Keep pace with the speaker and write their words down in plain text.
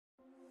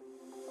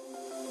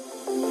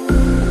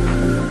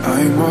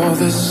I'm all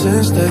the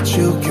sins that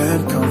you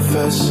can't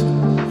confess.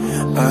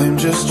 I'm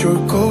just your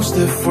ghost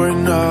if we're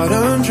not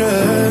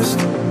undressed.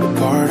 A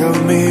part of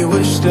me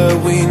wish that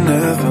we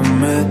never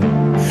met,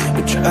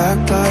 but you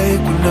act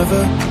like we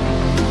never.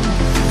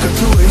 Got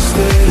too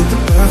wasted in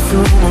the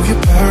bathroom of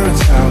your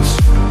parents' house.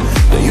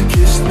 Then you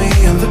kissed me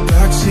in the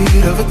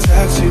backseat of a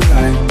taxi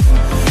ride.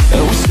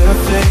 And we said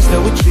things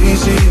that were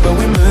cheesy, but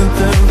we meant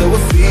them. There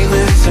were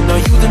feelings, and now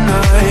you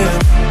deny it.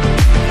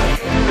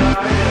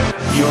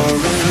 You're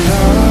in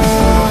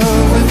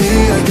love with the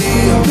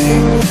idea of me,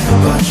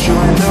 but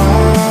you're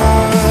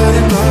not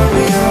in my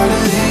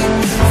reality.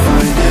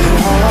 Find it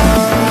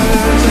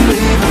hard to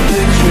even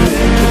picture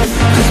it,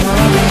 'cause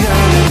my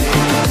reality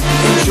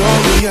ain't your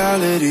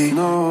reality,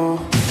 no.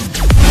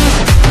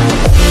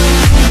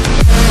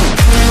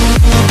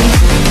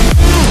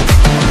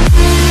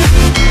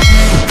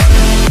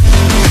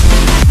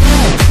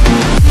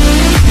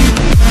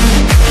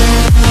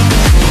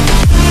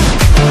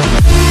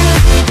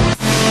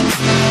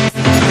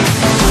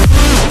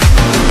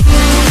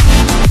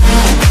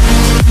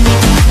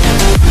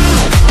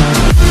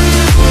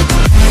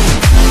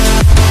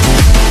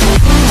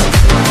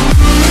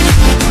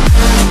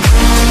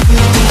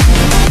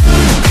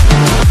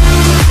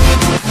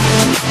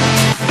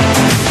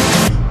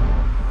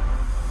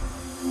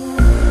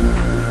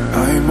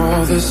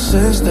 The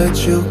sins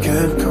that you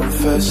can't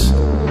confess.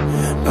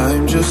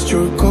 I'm just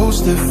your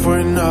ghost if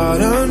we're not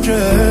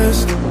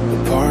undressed. A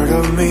part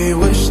of me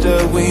wish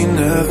that we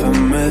never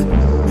met,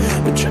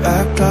 but you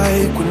act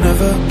like we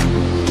never.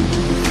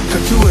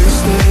 Got too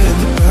wasted in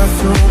the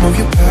bathroom of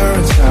your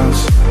parents'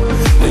 house.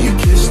 Then you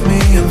kissed me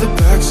in the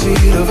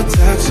backseat of a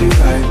taxi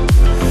ride.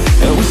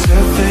 And we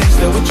said things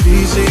that were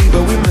cheesy,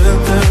 but we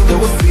meant them. There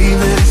were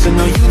feelings, and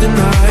now you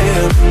deny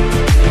it.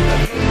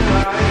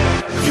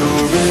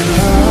 You're in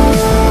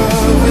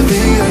love with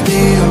the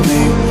idea of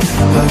me,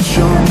 but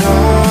you're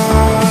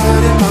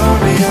not in my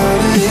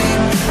reality.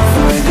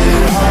 Find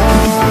it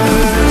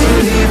hard to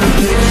even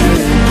picture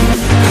it,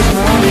 'cause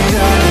my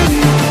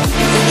reality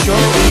ain't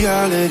your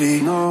reality,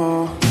 no.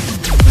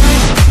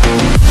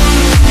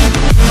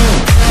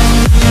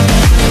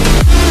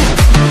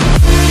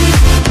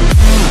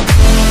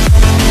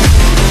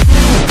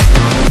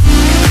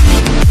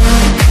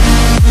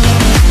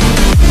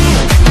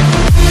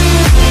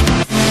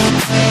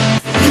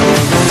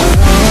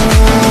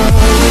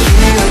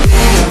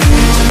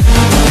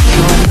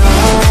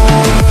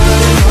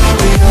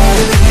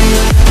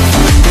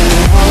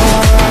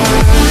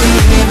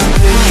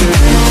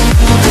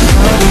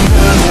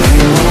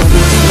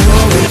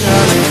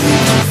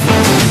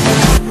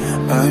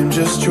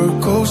 Your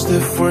ghost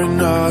if we're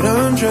not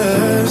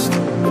undressed.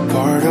 A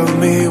part of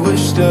me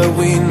wish that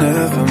we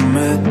never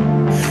met,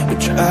 but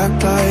you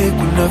act like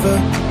we never.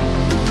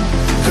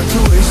 Got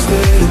too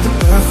wasted in the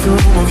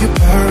bathroom of your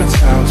parents'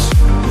 house.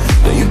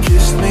 Then you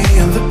kissed me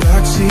in the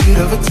backseat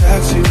of a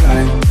taxi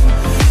ride.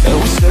 And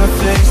we said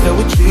things that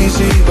were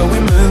cheesy, but we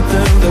meant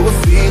them. There were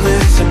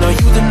feelings, and now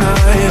you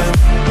deny it.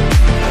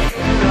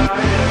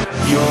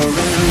 You're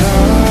in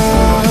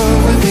love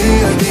with the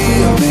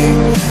idea of me,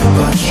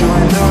 but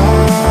you're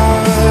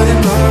not in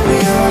my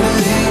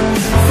reality.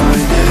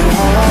 Find it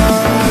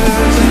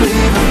hard to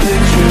even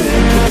picture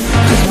it,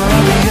 'cause my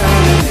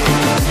reality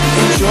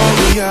ain't your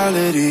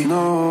reality,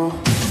 no.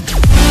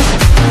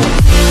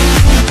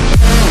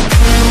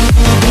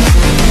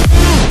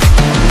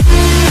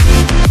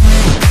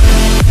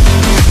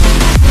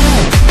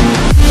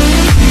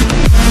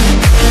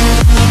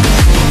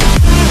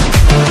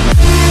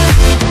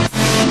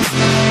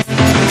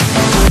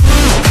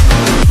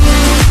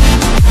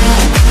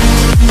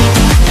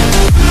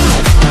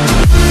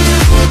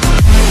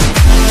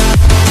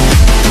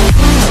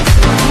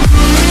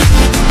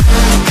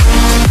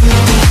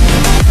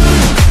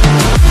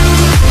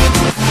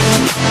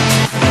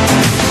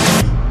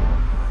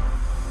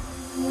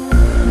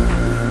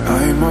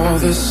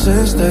 The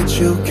sins that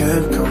you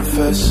can't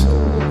confess.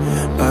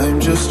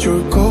 I'm just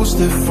your ghost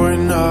if we're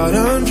not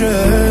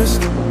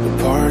undressed. A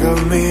part of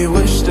me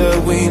wish that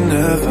we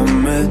never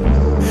met,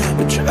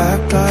 but you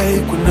act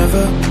like we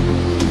never.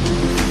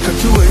 Got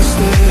too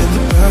wasted in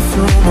the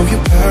bathroom of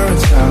your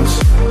parents' house.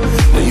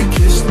 Then you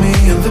kissed me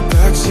in the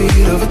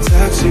backseat of a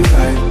taxi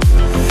ride.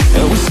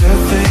 And we said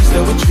things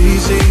that were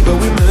cheesy, but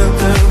we meant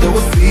them. There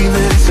were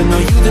feelings, and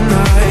now you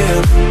deny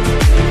it.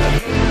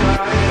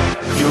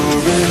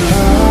 You're in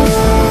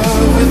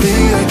love with the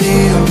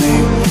idea of me,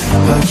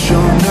 but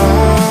you're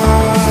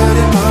not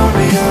in my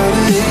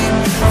reality.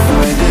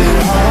 Find it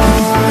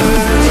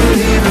hard to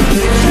even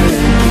picture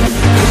it,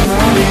 'cause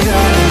my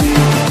reality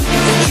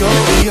ain't your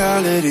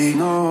reality,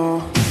 no.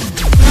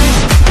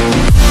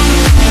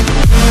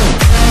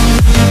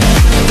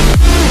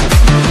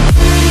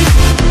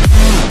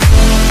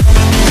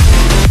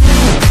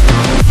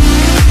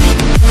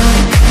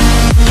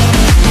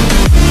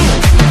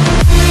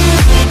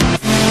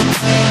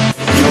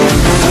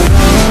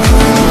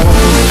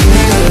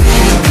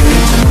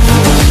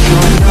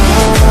 You're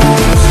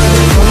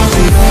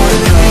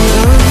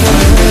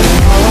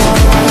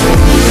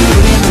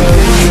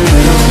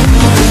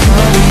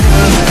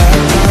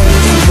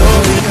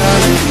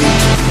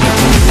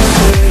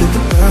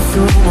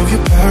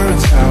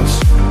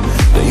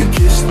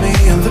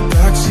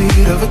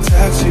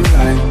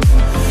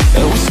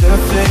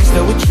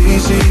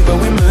see, but